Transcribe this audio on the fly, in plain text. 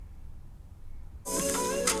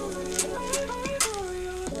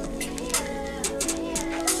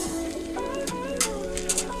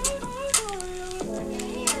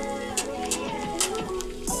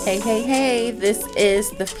Hey, this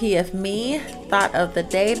is the P of Me, Thought of the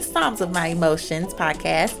Day, the Psalms of My Emotions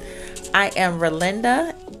podcast. I am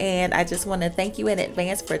Relinda, and I just want to thank you in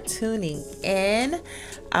advance for tuning in.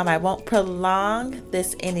 I won't prolong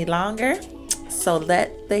this any longer, so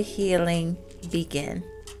let the healing begin.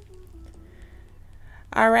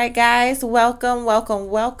 All right, guys, welcome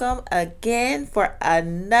again for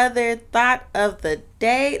another thought of the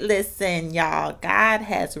day. Listen, y'all, God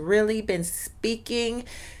has really been speaking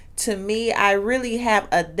to me. I really have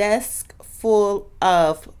a desk full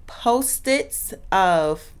of Post-its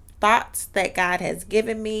of thoughts that God has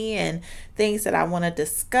given me and things that I want to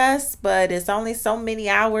discuss, but it's only so many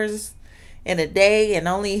hours in a day and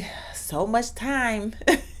only so much time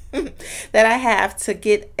that I have to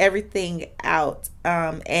get everything out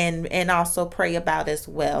and also pray about as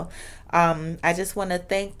well. I just want to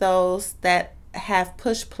thank those that have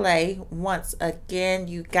pushed play once again.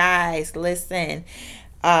 You guys, listen,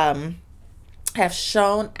 have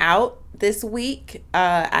shown out this week.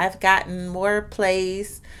 I've gotten more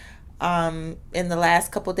plays in the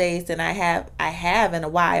last couple days than I have in a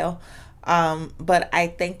while. But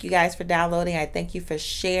I thank you guys for downloading. I thank you for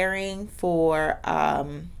sharing, for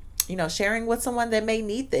sharing with someone that may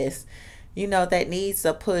need this, that needs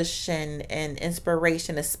a push and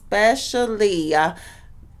inspiration, especially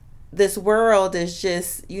this world is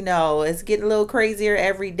just, it's getting a little crazier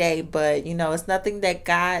every day, but it's nothing that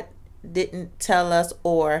God didn't tell us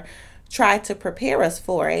or try to prepare us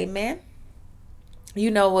for. Amen.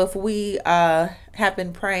 If we have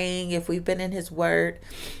been praying, if we've been in his word,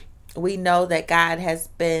 we know that God has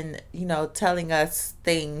been, telling us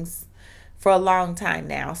things for a long time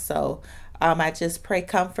now. So I just pray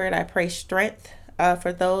comfort. I pray strength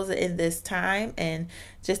for those in this time, and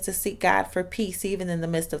just to seek God for peace, even in the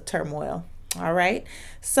midst of turmoil. All right.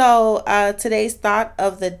 So today's thought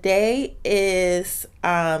of the day is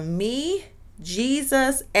me,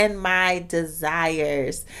 Jesus, and my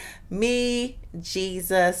desires. Me,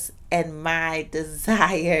 Jesus, and my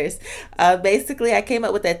desires. Basically, I came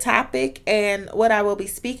up with that topic, and what I will be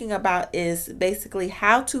speaking about is basically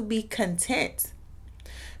how to be content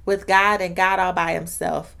with God and God all by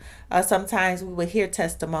himself. Sometimes we would hear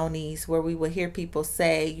testimonies where we would hear people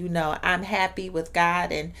say, I'm happy with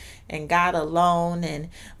God and God alone.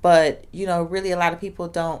 But really a lot of people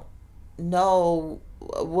don't know,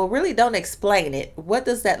 really don't explain it. What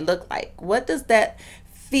does that look like? What does that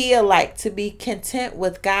feel like to be content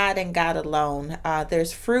with God and God alone?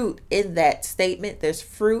 There's fruit in that statement. There's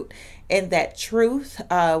fruit in that truth.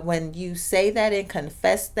 When you say that and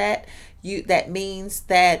confess that, that means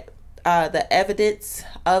that the evidence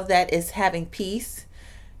of that is having peace.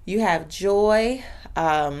 You have joy.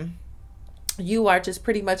 You are just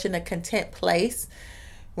pretty much in a content place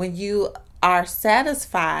when you are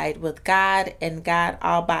satisfied with God and God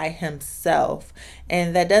all by himself.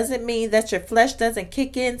 And that doesn't mean that your flesh doesn't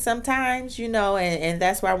kick in sometimes, and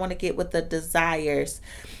that's where I want to get with the desires.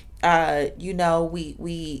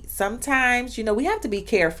 We sometimes, we have to be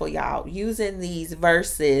careful, y'all, using these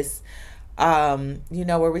verses,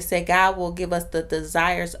 where we say God will give us the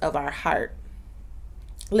desires of our heart.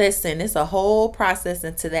 Listen, it's a whole process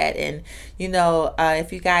into that. And,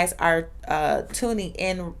 if you guys are tuning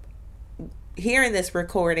in, hearing this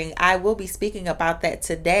recording, I will be speaking about that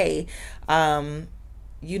today, about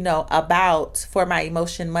For My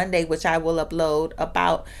Emotion Monday, which I will upload,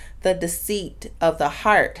 about the deceit of the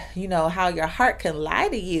heart, how your heart can lie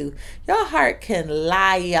to you. Your heart can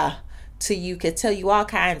lie to you, can tell you all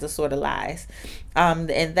kinds of sort of lies.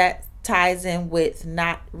 And that ties in with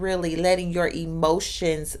not really letting your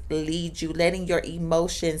emotions lead you, letting your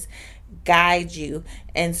emotions guide you.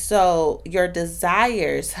 And so your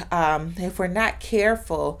desires, if we're not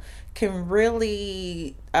careful, can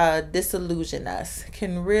really disillusion us,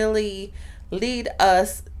 can really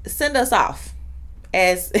send us off,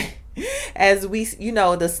 as we,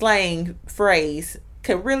 the slang phrase,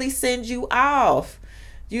 can really send you off.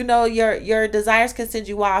 Your desires can send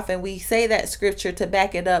you off, and we say that scripture to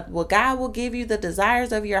back it up. Well, God will give you the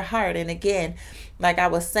desires of your heart. And again, like I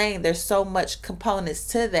was saying, there's so much components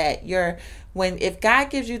to that. If God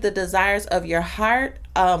gives you the desires of your heart,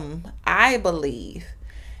 I believe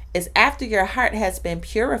is after your heart has been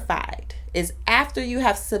purified. Is after you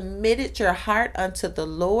have submitted your heart unto the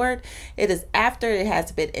Lord. It is after it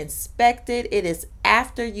has been inspected. It is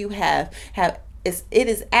after you have it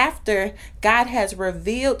is after God has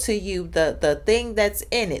revealed to you the thing that's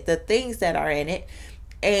in it, the things that are in it,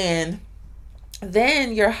 and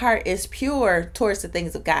then your heart is pure towards the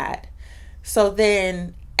things of God. So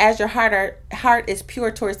then, as your heart is pure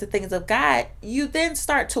towards the things of God, you then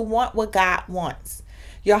start to want what God wants.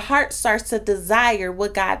 Your heart starts to desire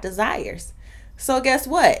what God desires. So guess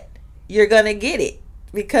what? You're going to get it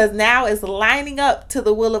because now it's lining up to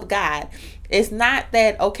the will of God. It's not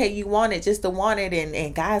that, okay, you want it just to want it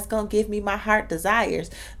and God's going to give me my heart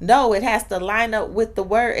desires. No, it has to line up with the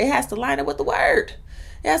word. It has to line up with the word.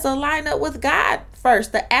 It has to line up with God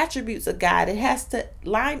first, the attributes of God. It has to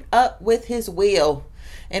line up with his will,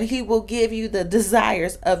 and he will give you the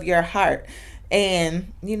desires of your heart.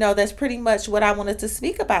 And, that's pretty much what I wanted to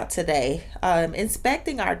speak about today.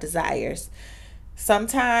 Inspecting our desires.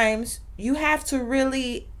 Sometimes you have to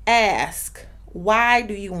really ask, why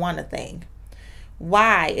do you want a thing?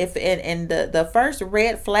 Why? If and the first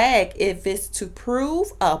red flag, if it's to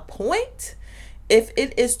prove a point, if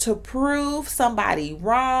it is to prove somebody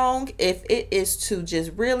wrong, if it is to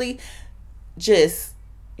just really just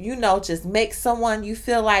just make someone you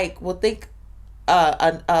feel like will think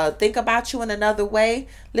about you in another way.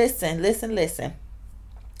 Listen.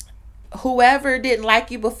 Whoever didn't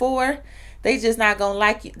like you before, they just not gonna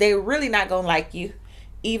like you. They're really not gonna like you.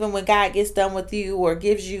 Even when God gets done with you or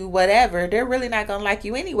gives you whatever, they're really not gonna like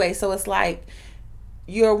you anyway. So it's like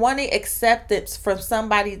you're wanting acceptance from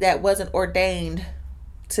somebody that wasn't ordained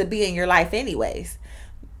to be in your life anyways.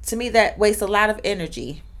 To me, that wastes a lot of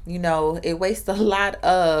energy. It wastes a lot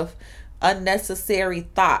of unnecessary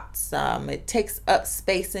thoughts. It takes up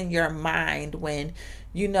space in your mind when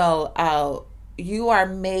you are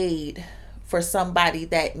made for somebody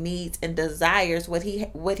that needs and desires what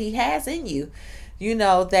he has in you.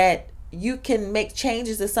 That you can make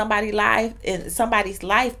changes in somebody's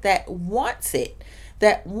life that wants it,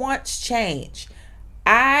 that wants change.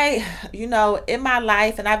 In my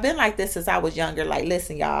life, and I've been like this since I was younger. Like,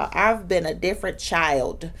 listen, y'all, I've been a different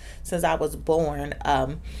child since I was born.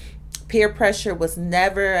 Peer pressure was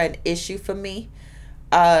never an issue for me.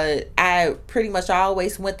 I pretty much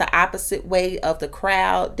always went the opposite way of the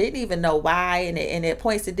crowd. Didn't even know why. And at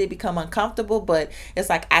points it did become uncomfortable, but it's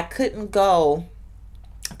like I couldn't go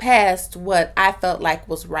past what I felt like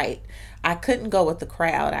was right. I couldn't go with the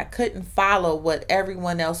crowd. I couldn't follow what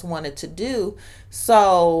everyone else wanted to do.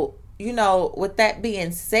 So, with that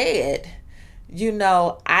being said,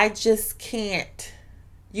 I just can't,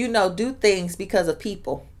 do things because of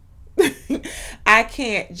people. I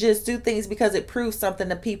can't just do things because it proves something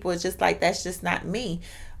to people. It's just like, that's just not me.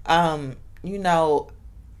 The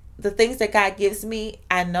things that God gives me,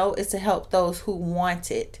 I know is to help those who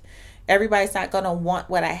want it. Everybody's not going to want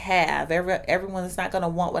what I have. Everyone is not going to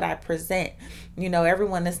want what I present.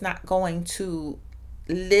 Everyone is not going to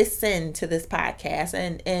listen to this podcast.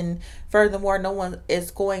 And furthermore, everyone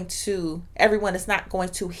is not going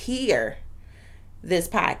to hear this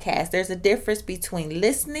podcast. There's a difference between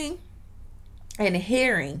listening and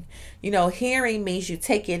hearing. Hearing means you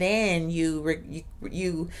take it in,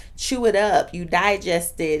 you chew it up, you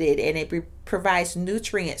digest it, and it provides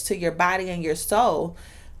nutrients to your body and your soul.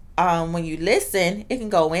 When you listen, it can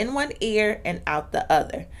go in one ear and out the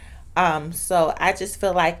other. So I just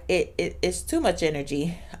feel like it's too much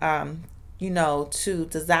energy, to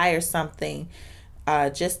desire something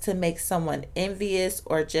just to make someone envious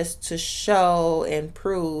or just to show and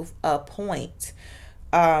prove a point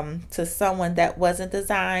to someone that wasn't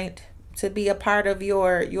designed to be a part of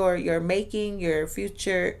your making, your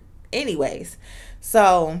future anyways.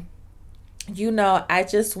 So, I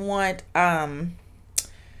just want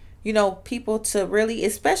people to really,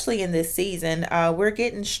 especially in this season, we're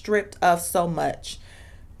getting stripped of so much,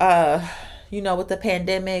 with the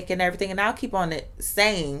pandemic and everything. And I'll keep on it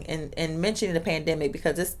saying and mentioning the pandemic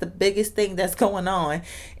because it's the biggest thing that's going on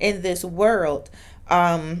in this world.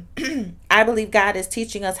 I believe God is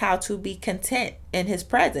teaching us how to be content in his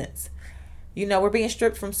presence. We're being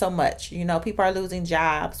stripped from so much. People are losing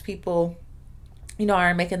jobs. People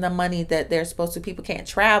aren't making the money that they're supposed to. People can't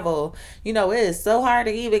travel. It is so hard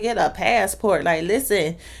to even get a passport. Like,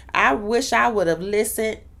 listen, I wish I would have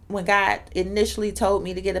listened when God initially told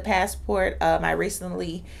me to get a passport. I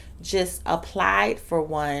recently just applied for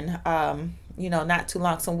one, not too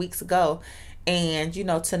long, some weeks ago. And,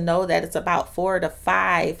 to know that it's about 4 to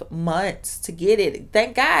 5 months to get it.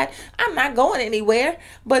 Thank God I'm not going anywhere.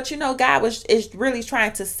 But, God is really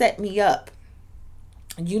trying to set me up,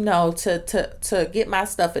 to get my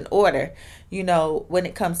stuff in order, when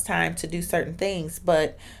it comes time to do certain things.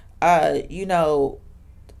 But, we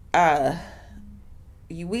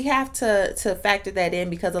have to factor that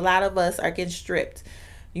in because a lot of us are getting stripped,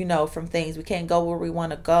 from things. We can't go where we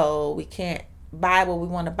want to go. We can't buy what we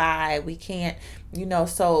want to buy. We can't,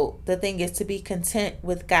 so the thing is to be content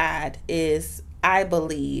with God is, I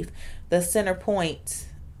believe, the center point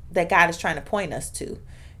that God is trying to point us to.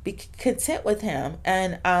 be content with him.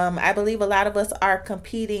 And I believe a lot of us are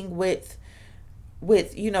competing with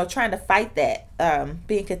trying to fight that,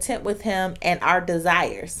 being content with him and our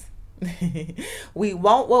desires. We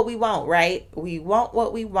want what we want, right? We want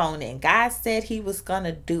what we want, and God said he was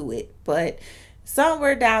gonna do it, but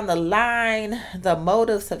somewhere down the line the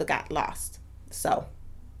motives have got lost. So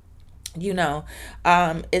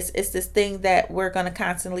it's this thing that we're going to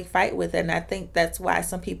constantly fight with, and I think that's why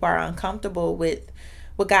some people are uncomfortable with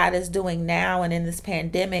what God is doing now and in this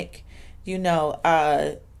pandemic.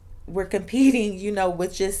 We're competing,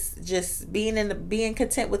 with just being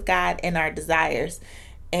content with God and our desires,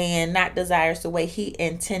 and not desires the way he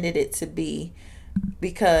intended it to be,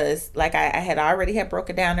 because like I had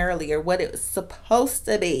broken down earlier what it was supposed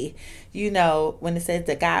to be. When it says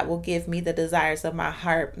that God will give me the desires of my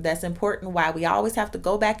heart, that's important. Why we always have to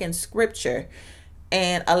go back in scripture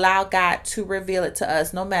and allow God to reveal it to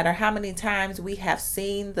us. No matter how many times we have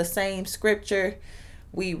seen the same scripture,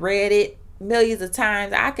 we read it millions of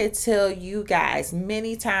times. I could tell you guys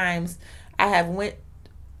many times I have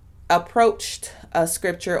approached a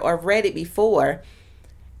scripture or read it before,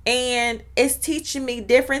 and it's teaching me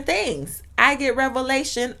different things. I get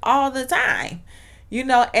revelation all the time,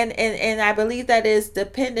 and I believe that is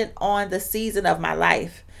dependent on the season of my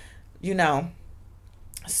life,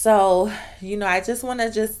 So, I just want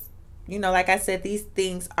to like I said, these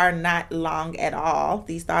things are not long at all,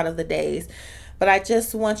 these thought of the days, but I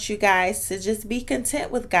just want you guys to just be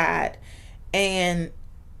content with God. And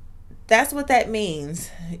that's what that means,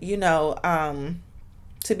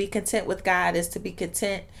 to be content with God is to be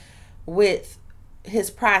content with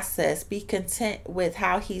his process, be content with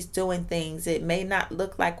how he's doing things. It may not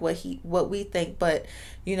look like what we think, but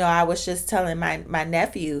I was just telling my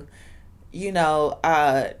nephew,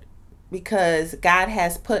 because God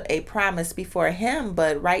has put a promise before him,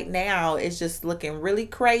 but right now it's just looking really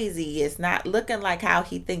crazy. It's not looking like how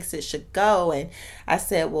he thinks it should go. And I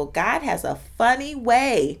said, well, God has a funny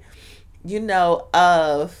way,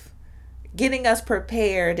 of getting us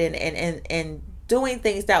prepared and doing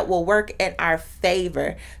things that will work in our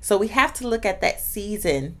favor. So we have to look at that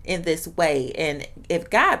season in this way. And if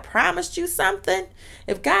God promised you something,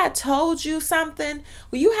 if God told you something,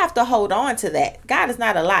 well, you have to hold on to that. God is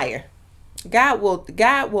not a liar. God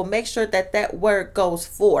will make sure that word goes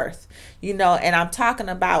forth, and I'm talking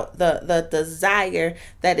about the desire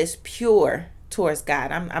that is pure towards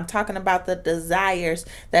God. I'm talking about the desires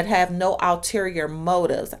that have no ulterior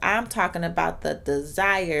motives. I'm talking about the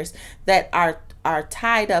desires that are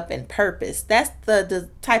tied up in purpose. That's the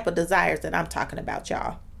type of desires that I'm talking about,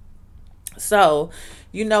 y'all. So,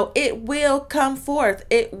 it will come forth.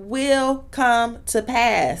 It will come to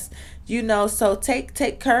pass. So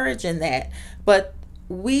take courage in that. But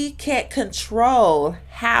we can't control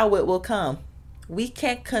how it will come. We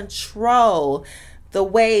can't control the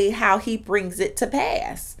way how he brings it to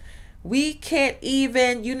pass. We can't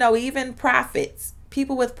even prophets,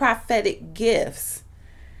 people with prophetic gifts,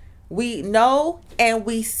 we know and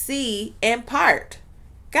we see in part.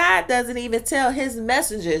 God doesn't even tell his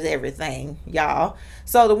messengers everything, y'all.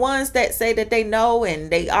 So the ones that say that they know and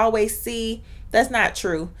they always see, that's not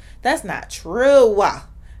true. That's not true.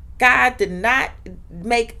 God did not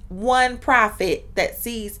make one prophet that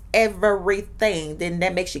sees everything. Then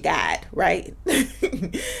that makes you God, right?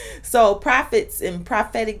 So prophets and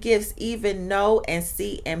prophetic gifts even know and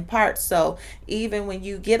see in part. So even when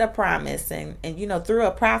you get a promise and through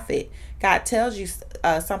a prophet, God tells you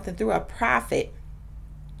something through a prophet,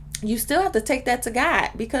 you still have to take that to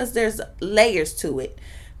God, because there's layers to it.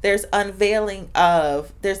 There's unveiling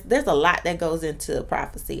of, there's a lot that goes into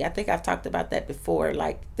prophecy. I think I've talked about that before.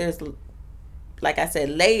 Like there's, like I said,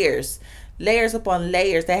 layers upon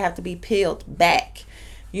layers that have to be peeled back,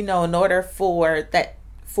 in order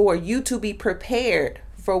for you to be prepared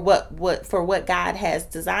for what God has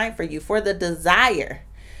designed for you, for the desire,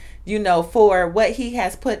 for what he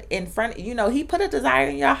has put in front. He put a desire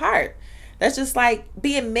in your heart. That's just like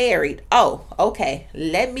being married. Oh, okay.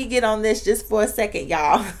 Let me get on this just for a second,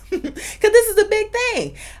 y'all. Because this is a big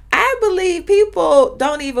thing. I believe people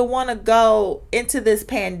don't even want to go into this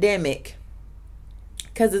pandemic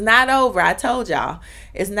because it's not over. I told y'all,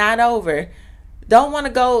 it's not over. Don't want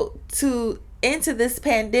to go into this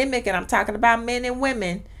pandemic, and I'm talking about men and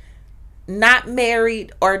women, not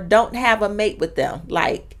married or don't have a mate with them.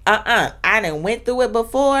 Like, I done went through it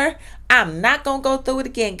before. I'm not going to go through it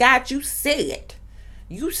again. God, you said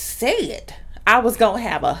I was going to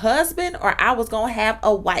have a husband or I was going to have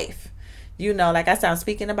a wife. Like I said, I'm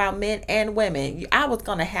speaking about men and women. I was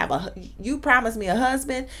going to have you promised me a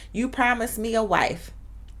husband. You promised me a wife.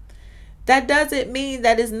 that doesn't mean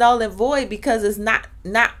that it's null and void, because it's not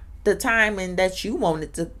the timing that you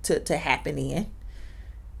want it to happen in.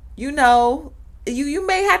 You know, you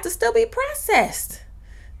may have to still be processed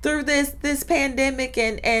through this pandemic,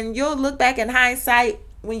 and you'll look back in hindsight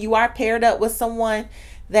when you are paired up with someone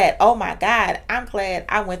that, oh my God, I'm glad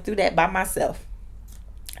I went through that by myself.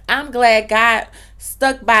 I'm glad God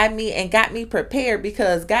stuck by me and got me prepared,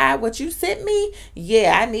 because God, what you sent me,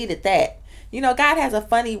 yeah, I needed that. You know, God has a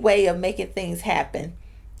funny way of making things happen.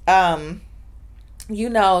 You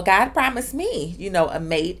know, God promised me, you know, a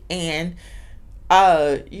mate, and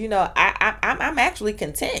you know, I'm actually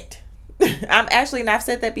content. I'm actually, and I've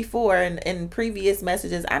said that before in previous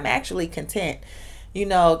messages, I'm actually content. You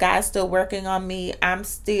know, God's still working on me. I'm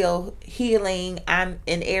still healing. I'm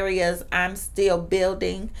in areas I'm still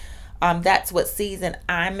building. That's what season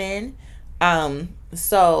I'm in.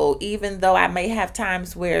 So even though I may have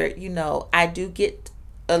times where, you know, I do get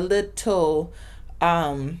a little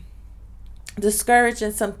discouraged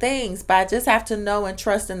in some things, but I just have to know and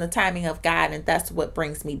trust in the timing of God, and that's what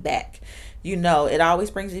brings me back. You know, it always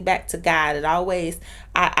brings me back to God. It always,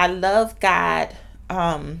 I love God.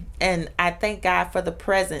 And I thank God for the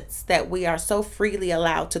presence that we are so freely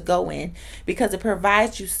allowed to go in, because it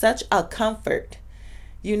provides you such a comfort.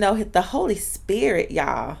 You know, the Holy Spirit,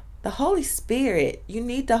 y'all. The Holy Spirit. You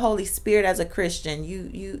need the Holy Spirit as a Christian.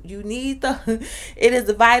 You need it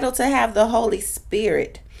is vital to have the Holy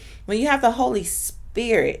Spirit. When you have the Holy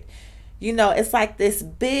Spirit, you know, it's like this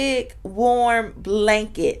big warm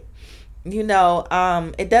blanket. You know,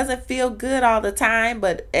 it doesn't feel good all the time,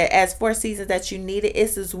 but as 4 seasons that you need it,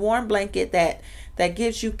 it's this warm blanket that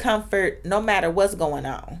gives you comfort no matter what's going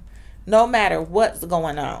on. No matter what's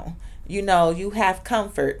going on, you know, you have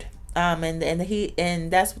comfort.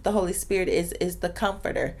 And that's what the Holy Spirit is the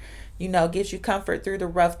comforter. You know, gives you comfort through the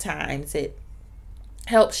rough times. It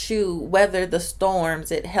helps you weather the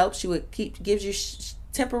storms. It helps you. Gives you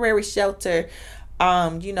temporary shelter.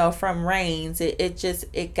 You know, from rains.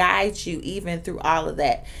 It guides you even through all of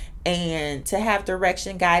that. And to have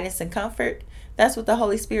direction, guidance, and comfort, that's what the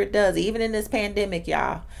Holy Spirit does, even in this pandemic,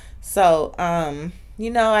 y'all. So,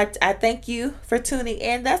 you know, I thank you for tuning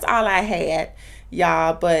in. That's all I had,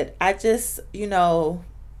 y'all. But I just, you know,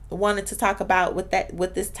 wanted to talk about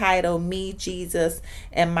with this title, Me, Jesus,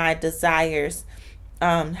 and My Desires,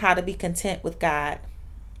 how to be content with God.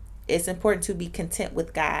 It's important to be content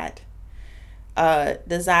with God.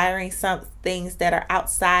 Desiring some things that are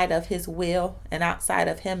outside of his will and outside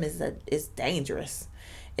of him is dangerous.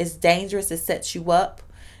 It's dangerous. It sets you up.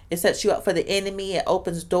 It sets you up for the enemy. It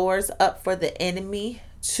opens doors up for the enemy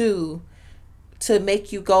to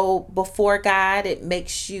make you go before God. It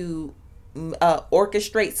makes you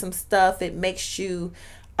orchestrate some stuff. It makes you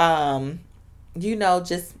you know,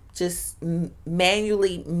 just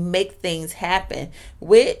manually make things happen,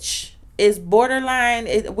 which is borderline,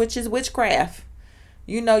 which is witchcraft.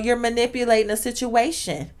 You know, you're manipulating a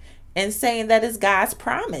situation and saying that it's God's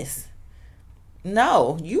promise.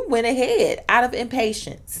 No, you went ahead out of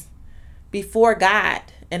impatience before God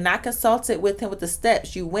and not consulted with him with the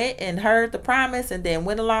steps. You went and heard the promise and then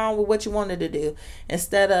went along with what you wanted to do,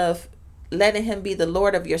 instead of letting him be the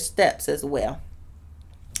Lord of your steps as well.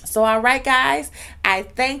 So, all right, guys, I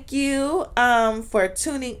thank you for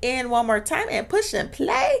tuning in one more time and pushing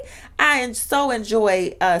play. I so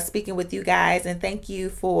enjoy speaking with you guys, and thank you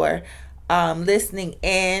for listening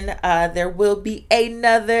in. There will be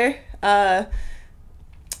another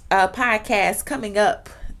podcast coming up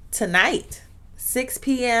tonight, 6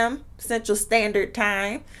 p.m. Central Standard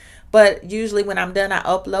Time. But usually when I'm done, I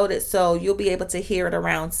upload it, so you'll be able to hear it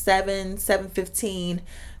around 7:15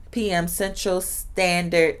 p.m. Central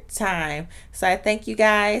Standard Time. So I thank you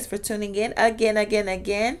guys for tuning in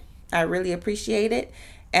again. I really appreciate it.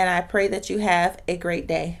 And I pray that you have a great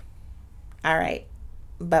day. All right.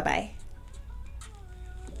 Bye-bye.